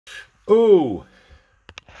Ooh.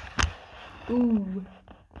 Ooh.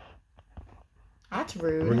 That's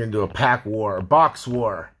rude. We're going to do a pack war, a box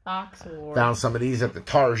war. Box war. Found some of these at the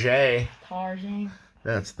Target. Target.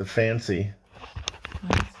 That's the fancy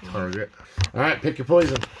Target. All right, pick your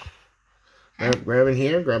poison. Grab in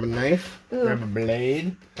here, grab a knife, grab a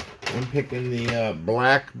blade. I'm picking the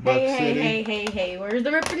Black Buck City. Hey, where's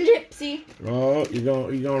the Rippin' Gypsy? Oh, you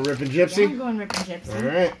going Rippin' Gypsy? Yeah, I'm going Rippin' Gypsy. All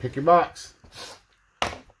right, pick your box.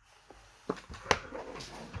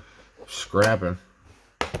 Scrapping.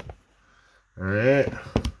 All right.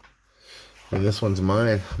 And this one's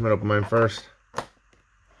mine. I'm going to open mine first.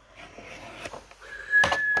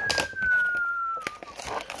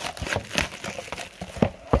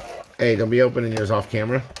 Hey, don't be opening yours off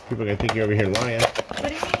camera. People are going to think you're over here lying. What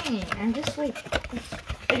do you mean? I'm just like...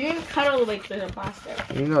 I didn't cut all the way through the plastic.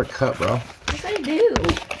 You're not cut, bro. Yes, I do.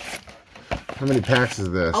 How many packs is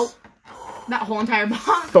this? Oh, that whole entire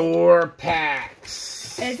box. 4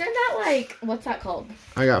 packs. Isn't that like... What's that called?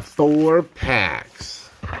 I got 4 packs.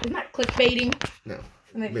 Isn't that clickbaiting? No.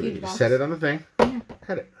 Maybe you set it on the thing. Yeah.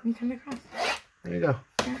 Cut it. You cut it across. There you go.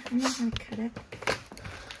 Yeah, I'm not going to cut it.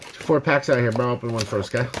 4 packs out here, bro. Open one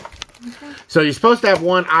first, okay? Okay. So you're supposed to have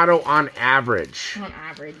 1 auto on average. On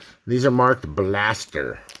average. These are marked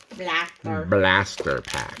Blaster. Blaster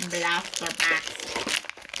packs. Blaster packs.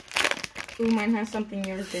 Ooh, mine has something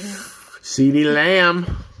yours didn't. CD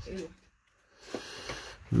Lamb. Ooh.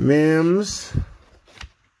 Mims.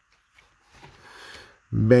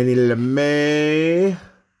 Benny LeMay.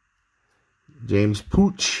 James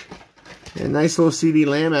Pooch. A nice little CD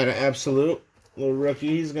Lamb out of Absolute. Little rookie.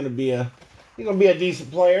 He's gonna be a decent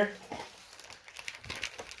player.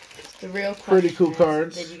 The real question Pretty cool is,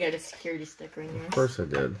 cards. Did you get a security sticker in yours? Of course I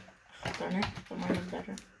did. Darn it, but mine was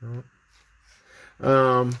better.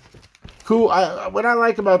 Cool. What I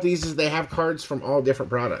like about these is they have cards from all different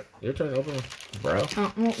products. Your turn to open them, bro.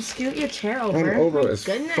 Well, scoot your chair over. I'm over as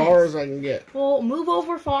far as I can get. Well, move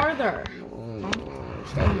over farther.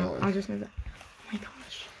 Stop yelling. I'll just move that. Oh my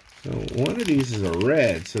gosh. So one of these is a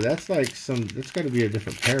red, so that's like that's got to be a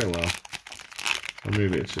different parallel. Or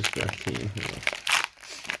maybe it's just a team.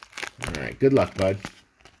 Alright, good luck, bud.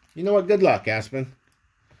 You know what? Good luck, Aspen.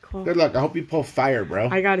 Cool. Good luck. I hope you pull fire, bro.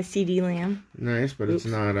 I got a CD Lamb. Nice, but it's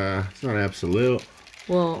not Absolute.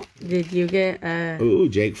 Well, did you get Ooh,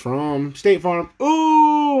 Jake Fromm. State Farm.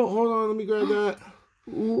 Ooh, hold on, let me grab that.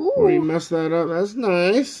 Ooh. Before you mess that up. That's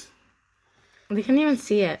nice. They couldn't even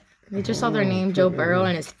see it. They just saw their name, Joe Burrow,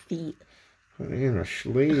 and his feet. Put it in a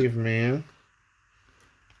sleeve, man.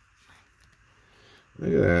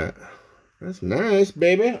 Look at that. That's nice,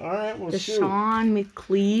 baby. All right, well, Deshaun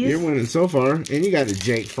McLeese. You're winning so far. And you got a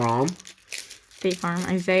Jake Fromm. State Farm.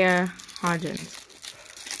 Isaiah Hodgins.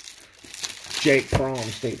 Jake Fromm,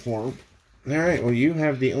 State Farm. All right, well, you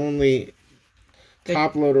have the only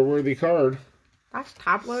top-loader-worthy card. That's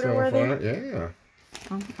top-loader-worthy? Yeah.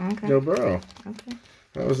 Oh, okay. Joe Burrow. Okay.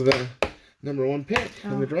 That was the #1 pick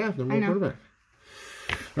in the draft, #1 quarterback.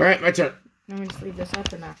 All right, my turn. I'm going to sleeve this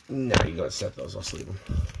up or not? No, you got to set those. I'll sleeve them.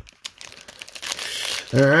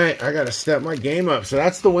 All right, I got to step my game up. So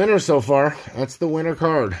that's the winner so far. That's the winner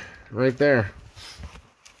card right there.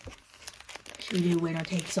 Should we do winner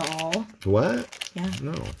takes all? What? Yeah.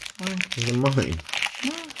 No. Why? These are mine.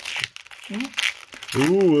 No.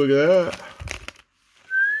 Ooh, look at that.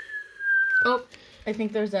 Oh, I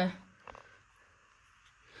think there's a...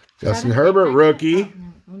 Justin Herbert, rookie. Oh,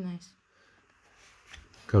 no. Oh, nice.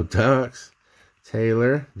 Go Ducks.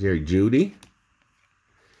 Taylor, Jerry Jeudy.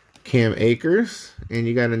 Cam Akers. And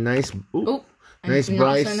you got a nice... Ooh. Nice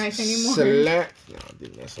Bryce so nice anymore. Select. No, I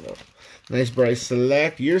didn't mess it up. Nice Bryce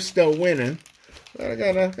Select. You're still winning. But I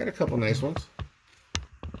got a couple nice ones.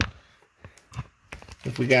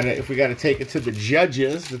 If we gotta take it to the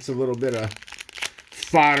judges, that's a little bit of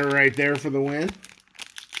fodder right there for the win.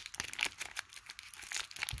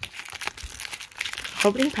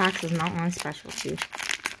 Opening packs is not my specialty.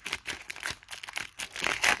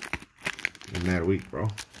 I'm that weak, bro.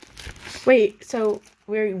 Wait, so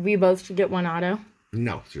we both should get one auto?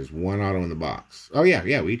 No, there's one auto in the box. Oh yeah,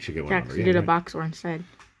 we each should get one. Yeah, because you did a box or instead.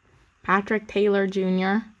 Patrick Taylor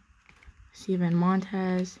Jr. Steven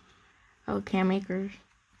Montez. Oh, Cam Akers.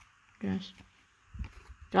 Yes.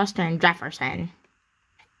 Justin Jefferson.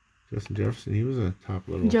 Justin Jefferson, he was a top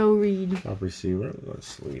little... Joe Reed. Top receiver. Let's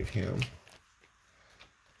sleeve him.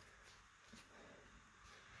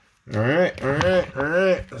 All right.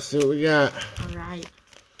 Let's see what we got. All right.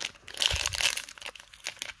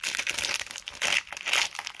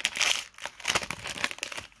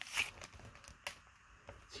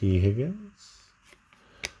 T. Higgins.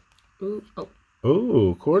 Ooh, oh.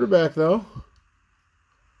 Ooh, quarterback, though.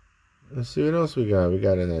 Let's see what else we got. We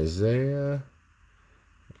got an Isaiah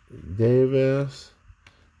Davis,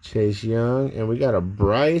 Chase Young, and we got a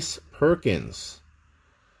Bryce Perkins.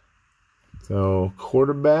 So,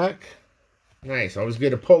 quarterback. Nice. Always good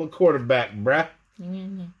to pull a quarterback, bruh.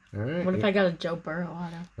 Yeah. All right. What if I got a Joe Burrow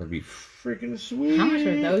auto? That'd be freaking sweet. How much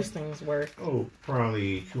are those things worth? Oh,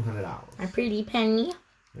 probably $200. A pretty penny.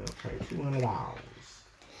 Yeah, probably $200.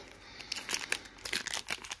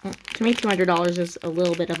 To me, $200 is a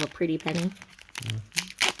little bit of a pretty penny.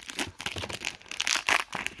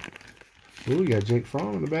 Ooh, you got Jake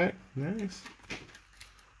Fromm in the back. Nice.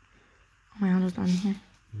 Oh, my auto's on here.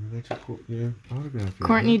 Yeah, autograph.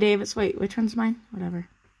 Courtney Davis. Wait, which one's mine? Whatever.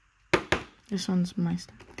 This one's my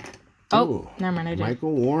stuff. Oh, ooh, never mind. I did.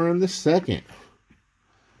 Michael Warren II.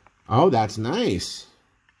 Oh, that's nice.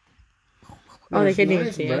 Oh, they couldn't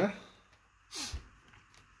even see it.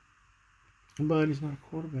 But he's not a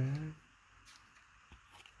quarterback.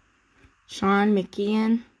 Sean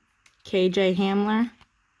McKeon, KJ Hamler,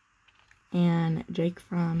 and Jake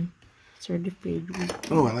from Certified.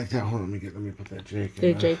 Oh, I like that. Hold on, let me put that Jake in.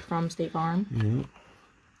 The Jake from State Farm. Yeah.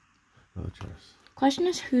 Oh, choice. Question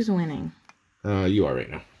is, who's winning? You are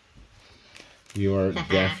right now. You are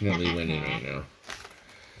definitely winning right now.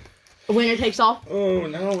 Winner takes all. Oh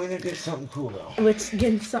no, winner gets something cool though. Let's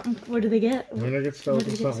get something. What do they get? Winner gets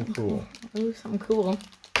something cool. Ooh, something cool.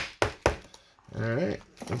 All right,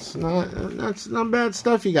 that's not bad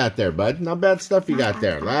stuff you got there, bud. Not bad stuff you got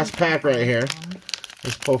there. Last pack right here.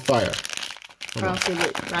 Let's pull fire. Or else you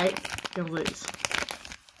lose, right? You'll lose.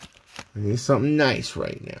 I need something nice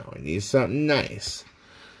right now. I need something nice.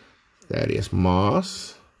 Thaddeus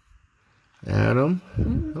Moss, Adam.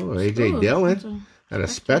 Oh, AJ Dillon. And a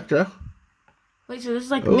Spectra. Wait, so this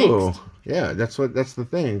is like ooh, mixed? Yeah, that's the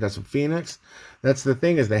thing. That's what Phoenix. That's the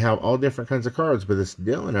thing, is they have all different kinds of cards, but this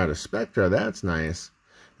Dillon out of Spectra, that's nice.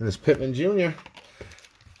 And this Pittman Jr.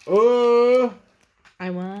 Oh, I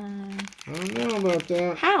won. I don't know about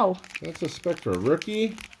that. How? That's a Spectra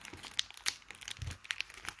rookie.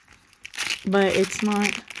 But it's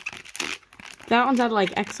not. That one's out of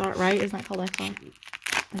like XR, right? Isn't that called XR?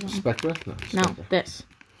 Spectra? No, no, Spectra. this.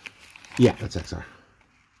 Yeah, that's XR.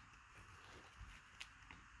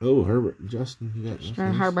 Oh, Herbert. Justin, you got Nice.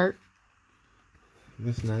 nice. Herbert.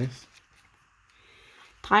 That's nice.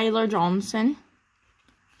 Tyler Johnson.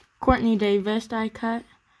 Courtney Davis die cut.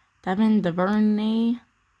 Devin DuVernay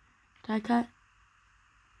die cut.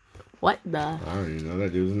 What the? I don't even know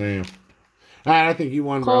that dude's name. Alright, I think you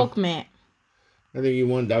won, bro. Colkman. I think you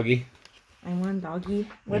won, doggy. I won, doggy.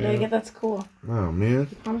 What did I get? That's cool. Oh, man.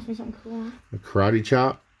 You promised me something cool. A karate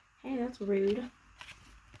chop. Hey, that's rude.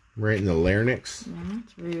 Right in the larynx. Yeah,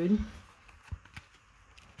 that's rude.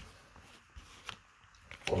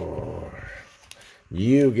 Oh,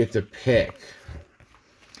 you get to pick.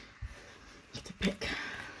 Get to pick.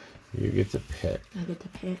 You get to pick. I get to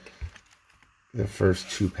pick. The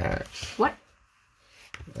first 2 packs. What?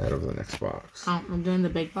 Out of the next box. Oh, I'm doing the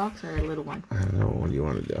big box or a little one? I don't know. What do you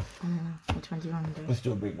want to do? I don't know. Which one do you want to do? Let's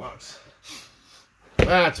do a big box.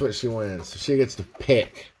 That's what she wins. So she gets to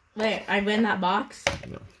pick. Wait, I win that box?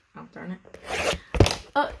 No. Oh, darn it.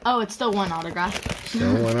 Oh, it's still one autograph.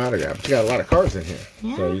 Still one autograph. But you got a lot of cards in here.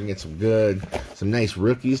 Yeah. So you can get some nice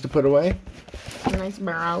rookies to put away. Some nice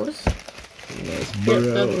burrows. Nice Here,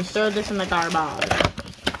 burrows. throw this in the garbage.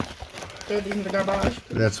 Throw these in the garbage.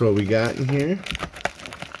 That's what we got in here.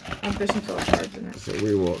 I'll put some color cards in it. So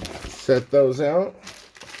we will set those out.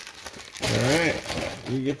 Alright.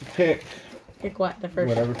 You get to pick. Pick what? The first?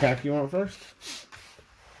 Whatever pack you want first.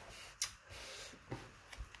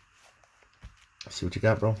 See what you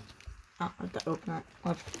got, bro. Oh, I have to open it.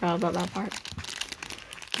 I forgot about that part.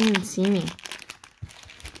 You can't even see me.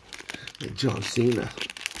 Hey, John Cena.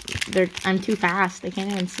 I'm too fast. They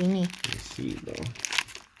can't even see me. Let's see, bro.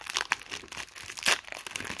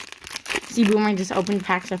 See, Boomer just opened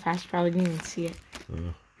packs so fast, probably didn't even see it.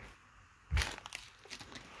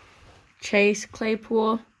 Chase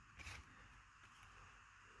Claypool.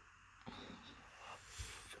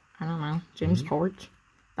 I don't know. James George.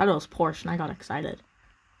 That was Porsche, and I got excited.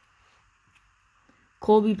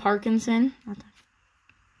 Colby Parkinson.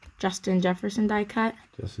 Justin Jefferson die cut.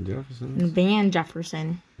 Justin Jefferson. And Van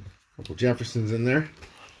Jefferson. Couple Jeffersons in there.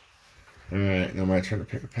 Alright, now my turn to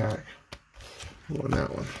pick a pack. I want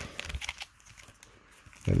that one.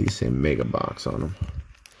 Now these say mega box on them.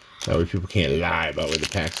 That way people can't lie about where the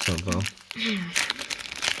packs come from.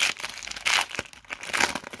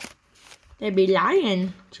 They be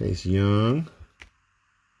lying. Chase Young.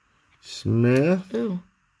 Smith. Ooh.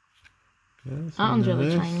 Yeah, That one's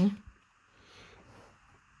really nice. tiny. Is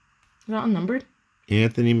that unnumbered?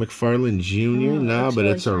 Anthony McFarland Jr. No, but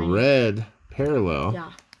really it's shiny. A red parallel.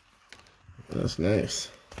 Yeah. That's nice.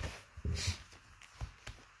 Is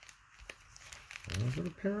it a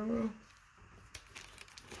parallel?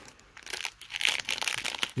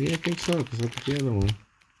 Yeah, I think so, because look at the other one.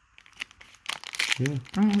 Yeah.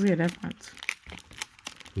 I don't see a difference.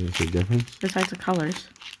 You see a difference? Besides the colors.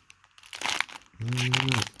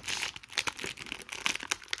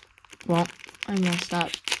 Well, I messed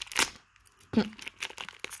up.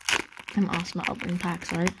 I'm awesome at opening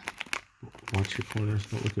packs, right? Watch your corners.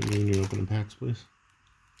 Don't look at me when you're opening packs, please.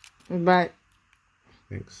 But.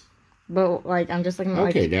 Thanks. But, like, I'm just looking at,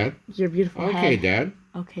 okay, Dad. Your beautiful head. Okay, Dad.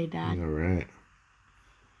 Okay, Dad. All right.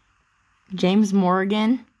 James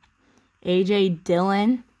Morgan. AJ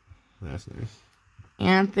Dillon. That's nice.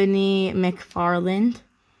 Anthony McFarland.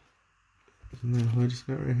 Isn't that who I just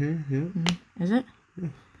got right here? Yeah. Is it? Yeah.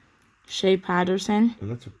 Shea Patterson.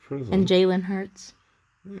 And that's a prism. And Jalen Hurts.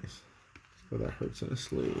 Nice. Look at that Hurts in a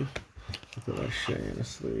sleeve. Look at that Shea in a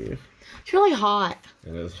sleeve. It's really hot.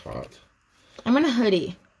 It is hot. I'm in a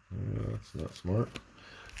hoodie. Yeah, that's not smart.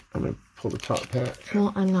 I'm going to pull the top pack.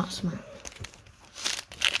 Well, I'm not smart.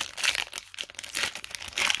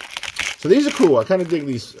 So these are cool. I kind of dig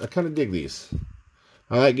these.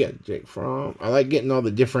 I like getting all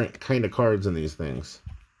the different kind of cards in these things.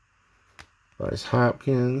 Bryce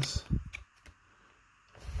Hopkins.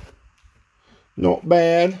 Not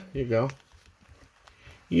bad. Here you go.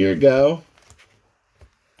 Here you go.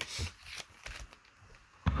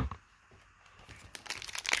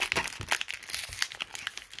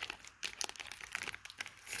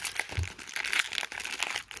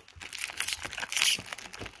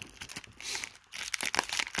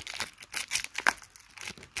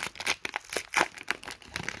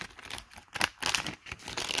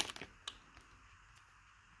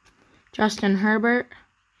 Justin Herbert.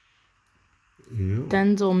 Yeah.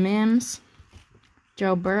 Denzel Mims.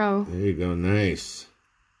 Joe Burrow. There you go. Nice.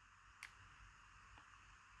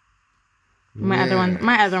 My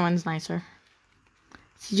other one's nicer.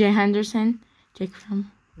 CJ Henderson. Jake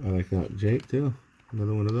Fromm. I like that. Jake too.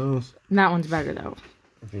 Another one of those. That one's better though.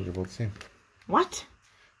 I think they're both the same. What?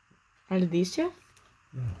 Are it these two?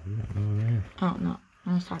 Oh, you got another there. Oh no.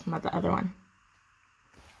 I was talking about the other one.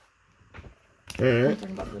 Alright. I'm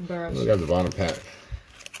talking about the Burrows. We got the bottom pack.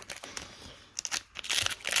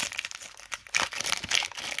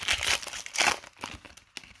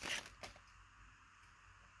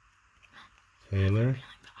 Taylor.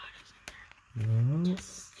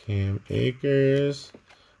 Yes. Cam Akers.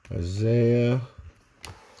 Isaiah.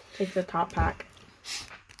 Take the top pack.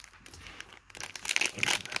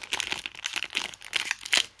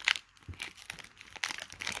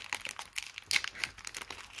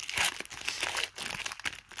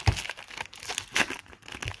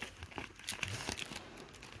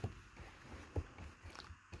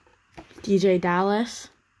 DJ Dallas.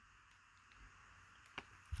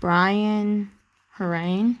 Brian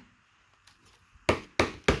Harain.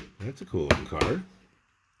 That's a cool looking card.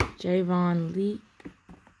 Javon Lee.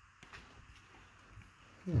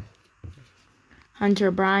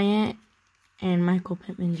 Hunter Bryant and Michael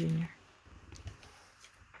Pittman Jr.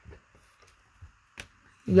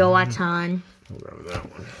 Yoatan. I'll grab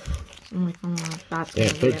that one. I'm like, oh, that's yeah,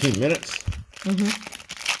 13 minutes.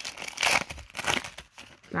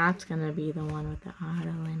 That's gonna be the one with the auto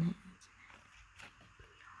in it.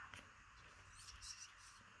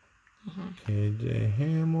 KJ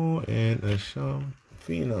Hamel and Asham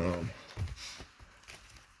Phenom.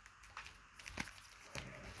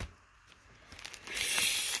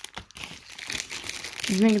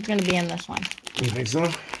 You think it's gonna be in this one? You think so?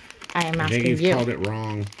 I am asking you. I think you've called it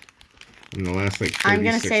wrong in the last like 36 I'm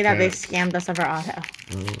gonna say that they packs. scammed us of our auto.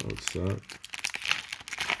 Oh, what's that?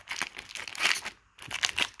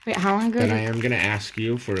 Wait, how long ago? But I am gonna ask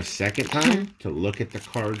you for a second time to look at the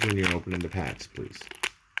cards when you're opening the packs, please.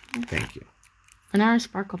 Thank you. And our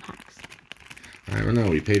sparkle packs. I don't know.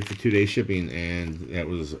 We paid for 2-day shipping, and that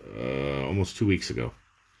was almost 2 weeks ago.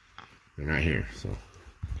 They're not here, so.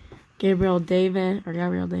 Gabriel Davis,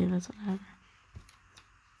 whatever.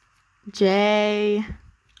 Jay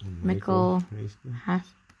Michael Hass.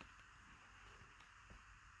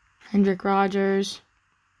 Hendrick Rogers.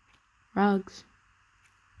 Ruggs.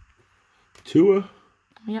 Tua.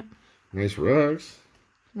 Yep. Nice rugs.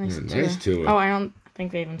 Nice Tua. Oh, I don't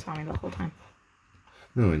think they even saw me the whole time.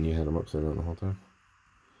 No, and you had them upside down the whole time.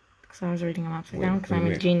 Because I was reading them upside down because I'm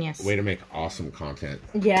a genius. Way to make awesome content.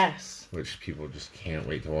 Yes. Which people just can't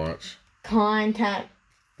wait to watch. Content.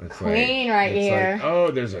 It's queen right here. Like,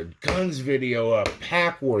 oh, there's a guns video up.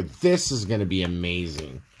 Pack War. This is going to be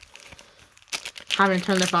amazing. having to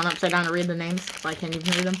turn the phone upside down to read the names, so I can't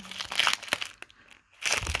even read them.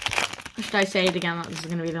 Should I say it again? This is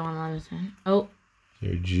going to be the one that I was saying. Oh.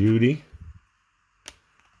 Here, Judy.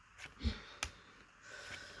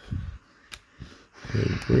 Here,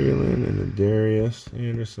 Breland and the Darius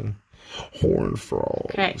Anderson. Horned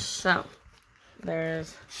Frogs. Okay, so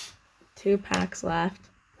there's 2 packs left.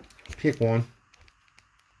 Pick one.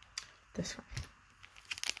 This one.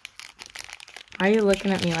 Why are you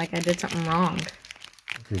looking at me like I did something wrong?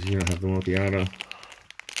 Because you don't have the multi-auto.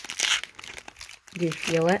 Do you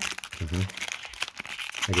feel it? I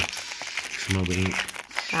can smell the ink.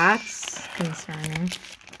 That's concerning.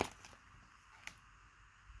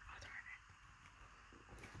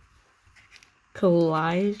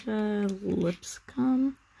 Kalijah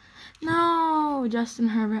Lipscomb. No, Justin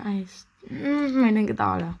Herbert. I didn't get the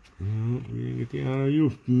auto. You didn't get the auto.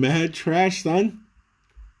 You mad trash, son.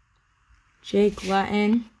 Jake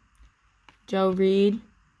Lutton, Joe Reed,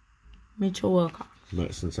 Mitchell Wilcox.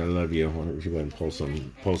 But since I love you, why don't you go ahead and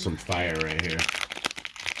pull some fire right here.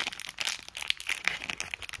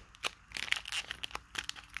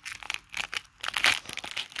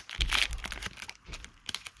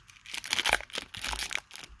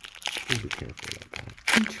 Be careful like that.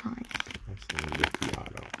 I'm trying. That's the one with the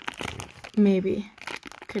auto. Maybe.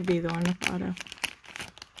 Could be the one with the auto.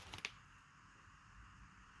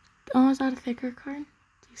 Oh, is that a thicker card?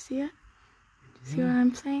 Do you see it? Do you see what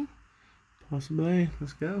I'm saying? Possibly.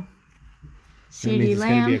 Let's go. CeeDee Lamb. It's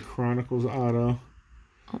going to be a Chronicles auto.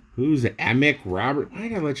 Oh. Who's it? Amick Robert. Why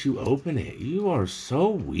did I let you open it? You are so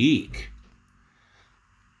weak.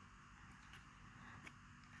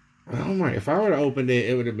 Oh my, if I would have opened it,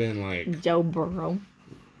 it would have been like Joe Burrow.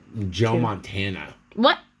 Joe Montana.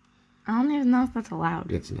 What? I don't even know if that's allowed.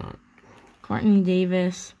 It's not. Courtney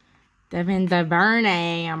Davis, Devin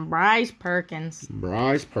DuVernay, and Bryce Perkins.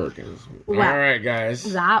 Bryce Perkins. Wow. All right, guys.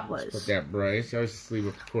 That was. Let's put that Bryce. I always sleep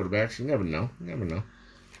with quarterbacks. You never know. You never know.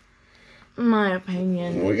 My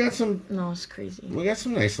opinion. Well, we got some. No, it's crazy. We got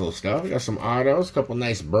some nice little stuff. We got some autos, a couple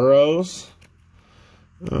nice Burrows.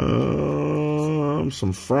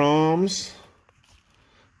 Some Froms.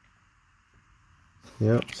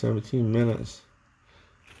 Yep, 17 minutes.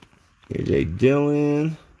 AJ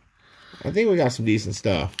Dillon. I think we got some decent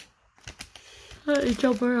stuff.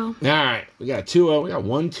 Joe Burrow. All right, we got 2-0. We got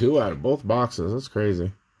 1-2 out of both boxes. That's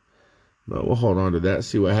crazy. But we'll hold on to that,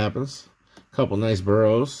 see what happens. A couple nice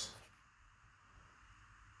Burrows.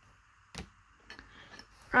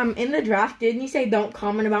 In the draft, didn't you say don't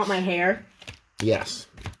comment about my hair? Yes.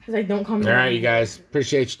 Because I don't comment. All right, you guys.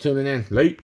 Appreciate you tuning in. Late.